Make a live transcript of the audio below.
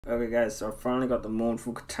Okay guys, so I finally got the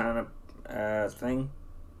Mornful Katana thing.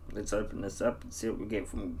 Let's open this up and see what we get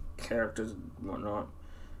from characters and whatnot.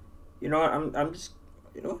 You know what, I'm just,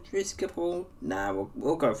 should we skip all? Nah,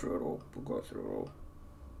 we'll go through it all. We'll go through it all.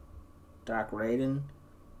 Dark Raiden.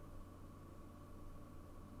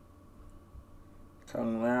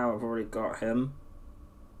 Kung Lao, I've already got him.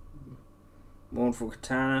 Mornful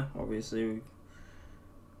Katana, obviously.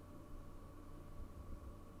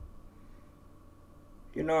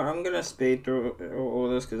 You know what, I'm gonna speed through all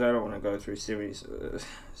this because I don't want to go through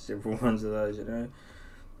several ones of those,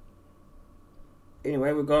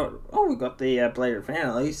 Anyway, we got the Blade of Fan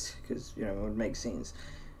at least, because it would make sense,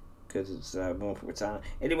 because it's Mornful Katana.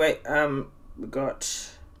 Anyway, we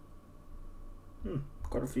got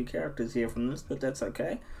a few characters here from this, but that's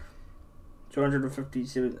okay.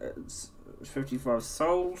 257, 55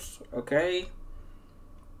 souls, okay.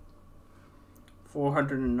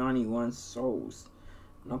 491 souls,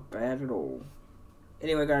 not bad at all.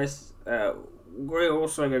 Anyway, guys, we're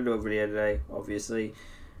also going to do a video today, obviously.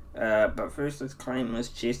 But first, let's claim this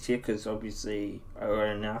chest here, because obviously I got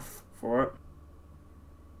enough for it.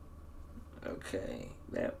 Okay,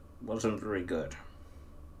 that wasn't very good.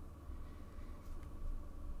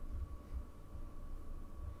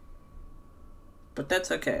 But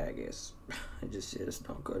that's okay, I guess. I just said it's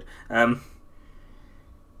not good.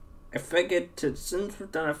 I figured since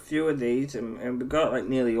we've done a few of these, and we got like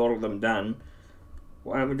nearly all of them done,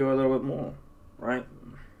 why don't we do a little bit more, right?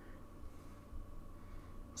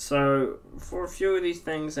 So, for a few of these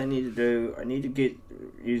things I need to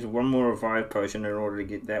use one more revive potion in order to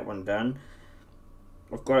get that one done.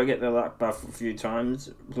 I've got to get the luck buff a few times,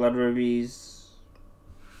 blood rubies,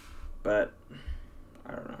 but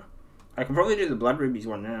I don't know. I can probably do the blood rubies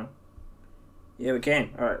one now. Yeah, we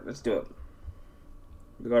can. Alright, let's do it.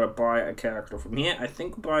 We gotta buy a character from here. I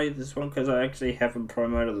think we'll buy this one because I actually have him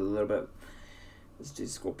promoted a little bit. Let's do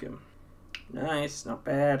Scorpion. Nice, not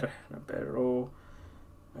bad. Not bad at all.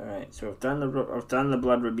 Alright, so I've done the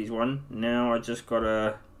blood rubies one. Now I just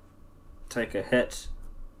gotta take a hit.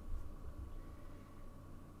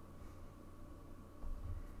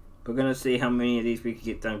 We're gonna see how many of these we can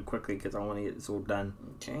get done quickly because I want to get this all done.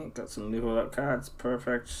 Okay, got some level up cards.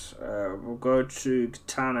 Perfect. We'll go to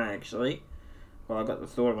Katana actually. Well, I got the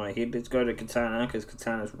thought in my head. Let's go to Katana because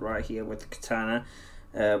Katana's right here with the Katana.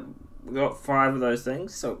 We got 5 of those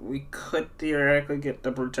things, so we could theoretically get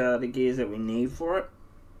the brutality gears that we need for it.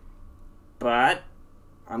 But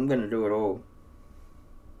I'm gonna do it all.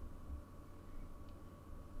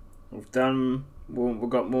 We've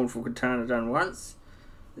got Mornful Katana done once.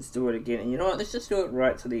 Let's do it again. And you know what? Let's just do it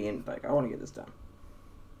right to the end. Like, I want to get this done.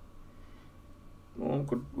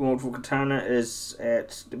 Mornful Katana is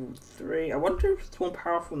at level 3. I wonder if it's more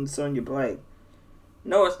powerful than Sonya Blade.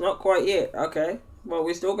 No, it's not quite yet. Okay. Well,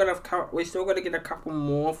 we still got to get a couple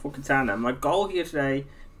more for Katana. My goal here today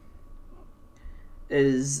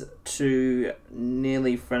is to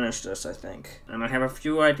nearly finish this, I think. And I have a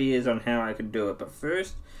few ideas on how I could do it. But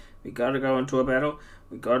first, we got to go into a battle.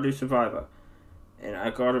 We got to do Survivor. And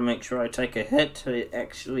I got to make sure I take a hit to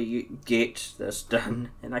actually get this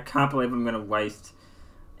done. And I can't believe I'm going to waste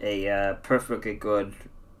a perfectly good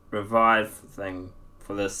revive thing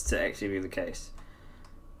for this to actually be the case.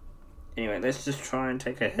 Anyway, let's just try and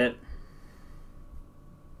take a hit.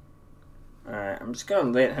 Alright, I'm just going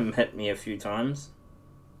to let him hit me a few times.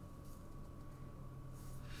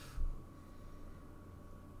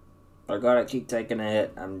 I got to keep taking a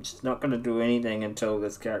hit. I'm just not going to do anything until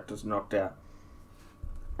this character's knocked out.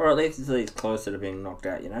 Or at least until he's closer to being knocked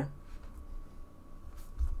out,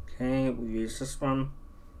 Okay, we'll use this one.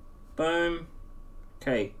 Boom.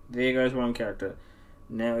 Okay, there goes one character.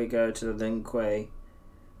 Now we go to the Lin Kuei.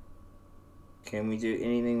 Can we do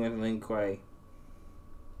anything with Lin Kuei?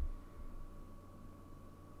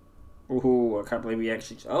 Ooh, I can't believe he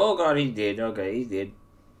actually... Oh god, he's dead. Okay, he's dead.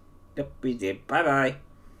 Yep, he's dead. Bye-bye.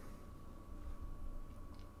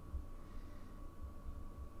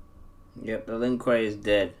 Yep, the Lin Kuei is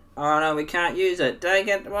dead. Oh no, we can't use it. Dang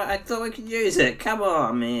it! Well, I thought we could use it. Come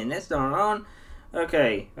on, man, that's not on.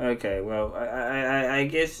 Okay. Well, I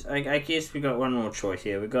guess we got one more choice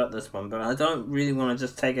here. We got this one, but I don't really want to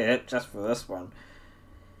just take a hit just for this one.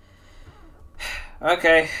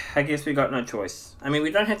 Okay, I guess we got no choice. I mean,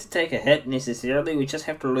 we don't have to take a hit necessarily. We just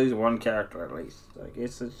have to lose one character at least. I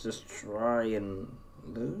guess let's just try and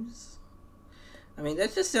lose. I mean,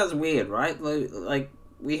 that just sounds weird, right? Like.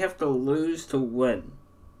 We have to lose to win.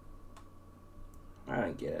 I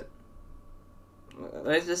don't get it.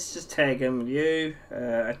 Let's just tag him with you.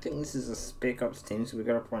 I think this is a Spec Ops team, so we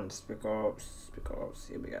gotta find Spec Ops.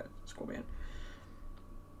 Here we go. Scorpion.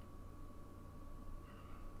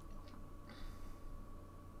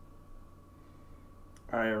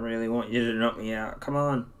 I really want you to knock me out. Come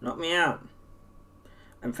on, knock me out.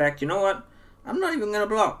 In fact, you know what? I'm not even gonna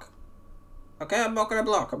block. Okay, I'm not gonna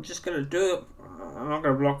block. I'm just gonna do it. I'm not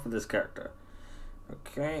gonna block for this character.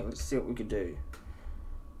 Okay, let's see what we can do.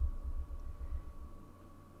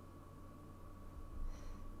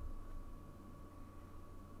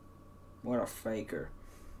 What a faker.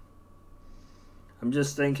 I'm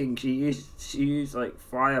just thinking she used like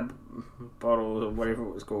fire bottles or whatever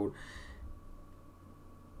it was called.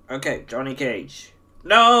 Okay, Johnny Cage.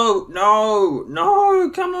 No, no,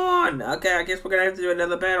 no, come on. Okay, I guess we're gonna have to do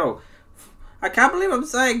another battle. I can't believe I'm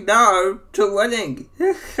saying no to winning.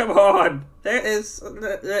 Come on. That is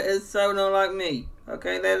so not like me.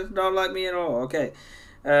 Okay, that is not like me at all. Okay.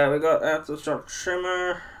 We got Aftershock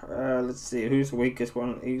Shimmer. Let's see, who's the weakest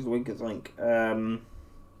one? Who's the weakest link? I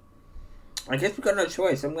guess we got no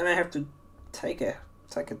choice. I'm gonna have to take a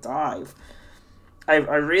dive. I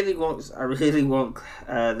really want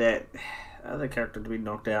that other character to be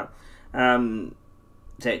knocked out.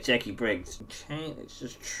 That Jackie Briggs. Okay, let's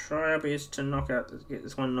just try our best to get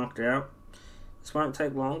this one knocked out. This won't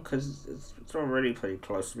take long because it's already pretty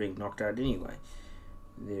close to being knocked out anyway.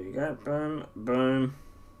 There we go. Boom, boom.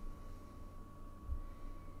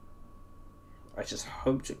 I just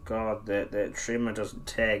hope to God that Tremor doesn't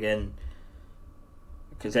tag in,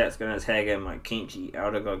 because that's going to tag in my Kimchi,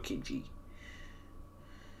 Outer God Kimchi.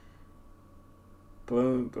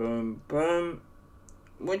 Boom, boom, boom.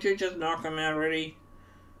 Would you just knock him out already?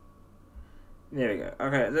 There we go.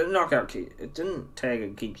 Okay, the knockout key. It didn't tag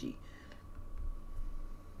in Kimchi.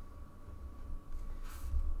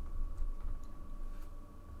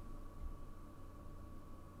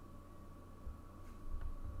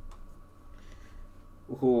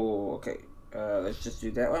 Oh, okay. Let's just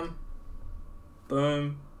do that one.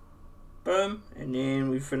 Boom, boom, and then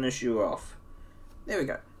we finish you off. There we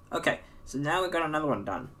go. Okay, so now we've got another one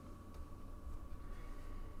done.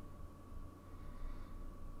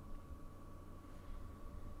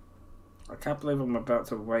 I can't believe I'm about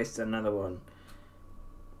to waste another one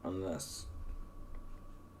on this.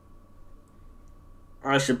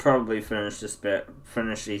 I should probably finish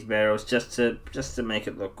these battles just to make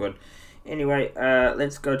it look good. Anyway,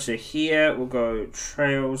 let's go to here. We'll go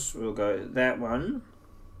trails. We'll go that one.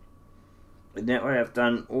 And that way I've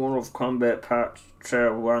done all of combat part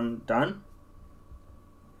trail 1 done.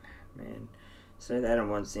 Man, say that in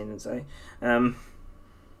one sentence, eh?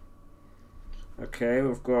 Okay,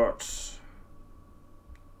 we've got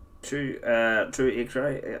two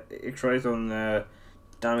X-rays on the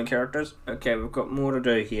diamond characters. Okay, we've got more to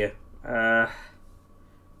do here. I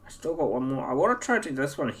still got one more. I want to try to do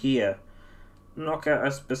this one here. Knock out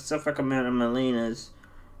a specific amount of Melinas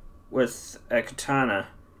with a Katana.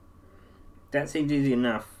 That seems easy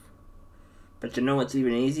enough. But you know what's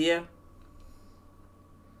even easier?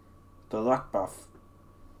 The luck buff.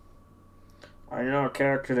 I know a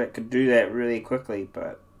character that could do that really quickly,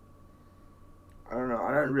 but I don't know.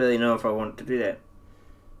 I don't really know if I want to do that.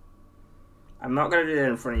 I'm not going to do that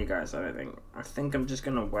in front of you guys, I don't think. I think I'm just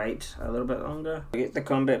going to wait a little bit longer. We get the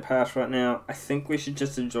combat pass right now. I think we should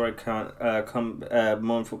just enjoy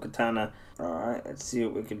Mornful Katana. Alright, let's see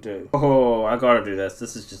what we can do. Oh, I gotta do this.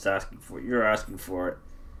 This is just asking for it. You're asking for it.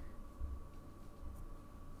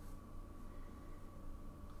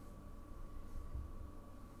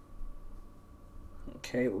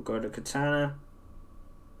 Okay, we'll go to Katana.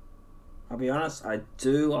 I'll be honest, I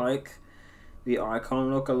do like the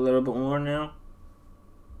icon look a little bit more now.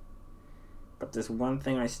 But there's one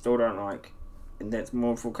thing I still don't like, and that's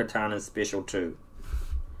Mornful Katana's special too.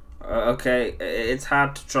 Okay, it's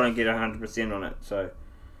hard to try and get 100% on it, so.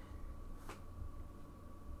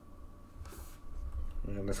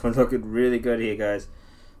 This one's looking really good here, guys.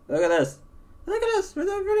 Look at this. Look at this. We're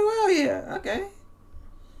doing pretty well here. Okay.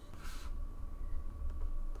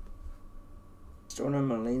 Still no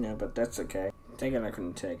Melina, but that's okay. Taken, I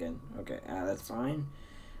couldn't take in. Okay, that's fine.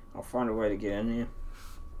 I'll find a way to get in here.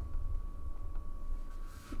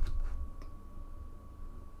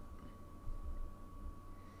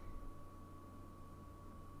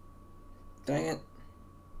 Dang it.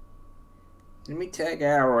 Let me tag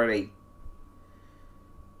out already.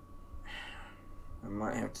 I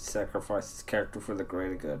might have to sacrifice this character for the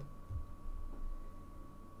greater good.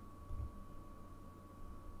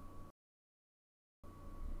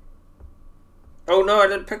 Oh no, I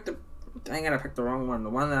didn't pick the... Dang it, I picked the wrong one. The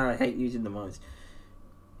one that I hate using the most.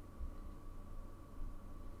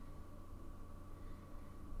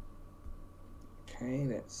 Okay,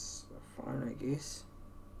 that's fine, I guess.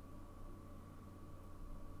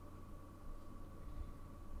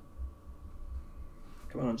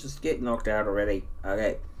 Come on, just get knocked out already.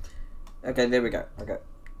 Okay. Okay, there we go. Okay.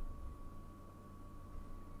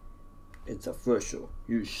 It's official.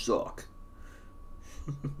 You suck.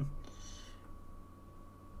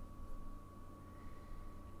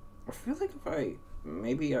 I feel like if I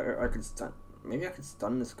could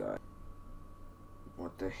stun this guy.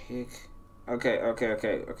 What the heck?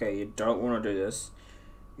 Okay. You don't want to do this.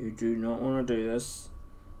 You do not want to do this.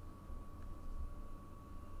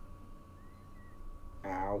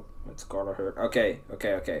 Ow, it's gotta hurt. Okay.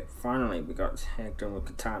 Finally, we got hacked in with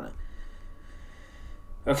Katana.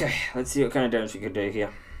 Okay, let's see what kind of damage we can do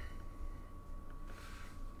here.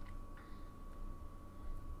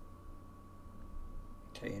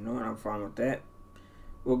 Okay, you know what? I'm fine with that.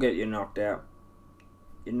 We'll get you knocked out.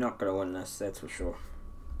 You're not gonna win this, that's for sure.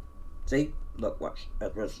 See? Look, watch.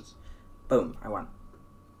 That versus. Boom, I won.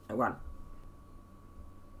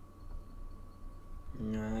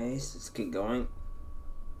 Nice, let's keep going.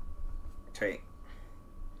 Okay.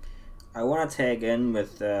 I want to tag in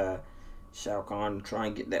with Shao Kahn and try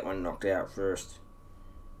and get that one knocked out first.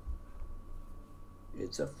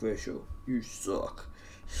 It's official. You suck.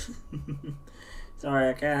 Sorry,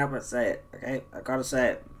 I can't help but say it. Okay, I gotta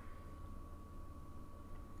say it.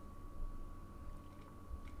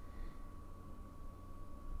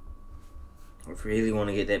 I really want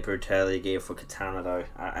to get that brutality gear for Katana though.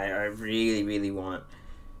 I really want it.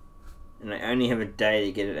 And I only have a day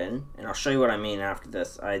to get it in, and I'll show you what I mean after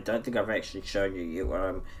this. I don't think I've actually shown you yet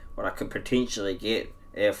what I could potentially get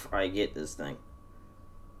if I get this thing.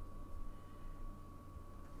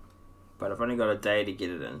 But I've only got a day to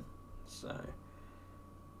get it in, so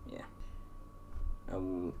yeah.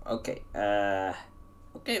 Okay.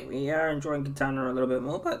 Okay, we are enjoying Katana a little bit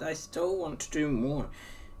more, but I still want to do more.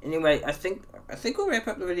 Anyway, I think we'll wrap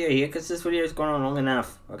up the video here because this video has gone on long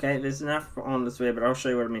enough. Okay, there's enough on this video, but I'll show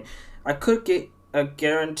you what I mean. I could get a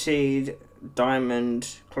guaranteed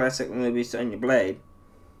diamond classic movie Sonya Blade.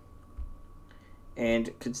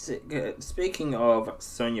 And speaking of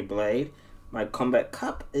Sonya Blade, my combat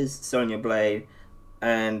cup is Sonya Blade,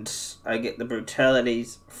 and I get the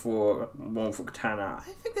brutalities for Mornful Katana.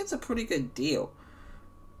 I think that's a pretty good deal.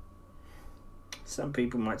 Some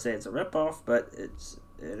people might say it's a ripoff, but it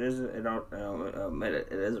is. I'll admit it.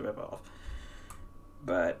 It is a ripoff.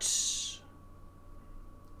 But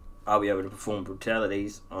I'll be able to perform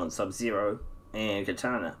brutalities on Sub-Zero and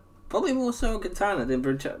Katana. Probably more so on Katana than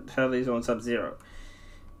brutalities on Sub-Zero.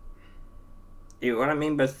 What I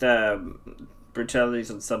mean with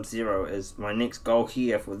brutalities on Sub-Zero is my next goal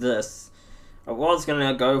here for this. I was going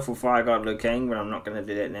to go for Fire God Liu Kang, but I'm not going to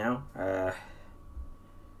do that now.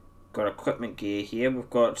 Got equipment gear here. We've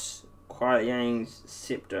got Kuai Yang's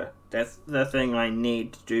Scepter. That's the thing I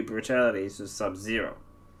need to do brutalities with Sub-Zero.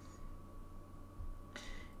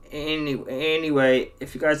 Anyway,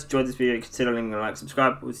 if you guys enjoyed this video, consider leaving a like,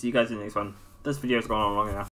 subscribe. We'll see you guys in the next one. This video has gone on long enough.